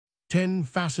10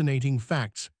 fascinating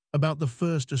facts about the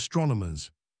first astronomers.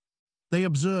 They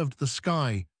observed the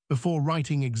sky before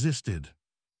writing existed.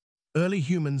 Early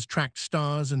humans tracked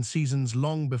stars and seasons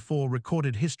long before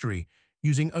recorded history,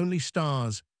 using only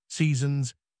stars,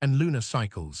 seasons, and lunar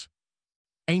cycles.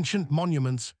 Ancient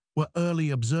monuments were early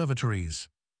observatories.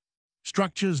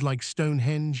 Structures like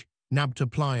Stonehenge,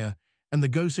 Playa, and the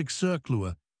Goseck Circle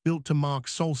were built to mark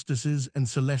solstices and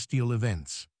celestial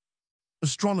events.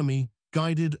 Astronomy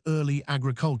guided early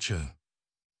agriculture.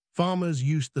 Farmers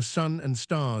used the sun and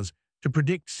stars to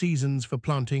predict seasons for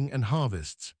planting and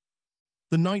harvests.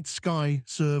 The night sky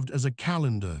served as a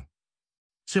calendar.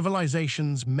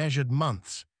 Civilizations measured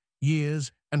months,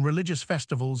 years, and religious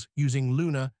festivals using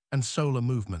lunar and solar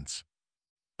movements.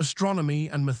 Astronomy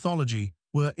and mythology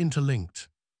were interlinked.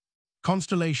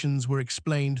 Constellations were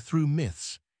explained through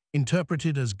myths,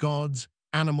 interpreted as gods,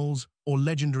 animals, or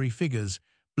legendary figures,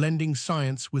 blending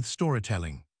science with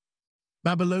storytelling.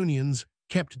 Babylonians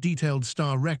kept detailed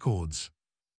star records.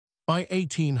 By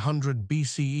 1800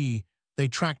 BCE, they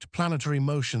tracked planetary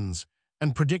motions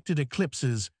and predicted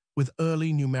eclipses with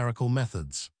early numerical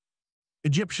methods.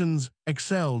 Egyptians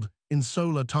excelled in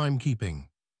solar timekeeping.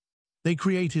 They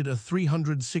created a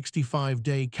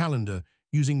 365-day calendar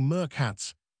using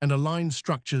merkats and aligned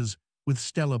structures with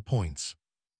stellar points.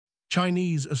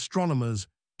 Chinese astronomers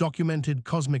documented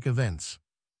cosmic events.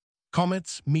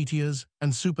 Comets, meteors,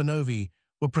 and supernovae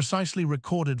were precisely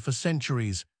recorded for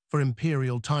centuries for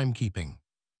imperial timekeeping.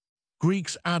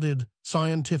 Greeks added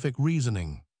scientific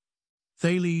reasoning.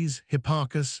 Thales,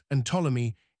 Hipparchus, and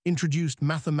Ptolemy introduced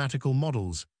mathematical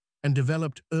models and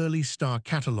developed early star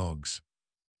catalogues.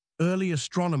 Early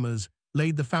astronomers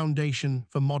laid the foundation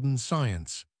for modern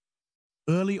science.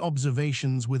 Early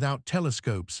observations without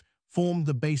telescopes formed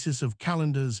the basis of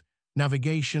calendars,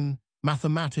 navigation,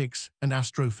 mathematics, and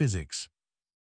astrophysics.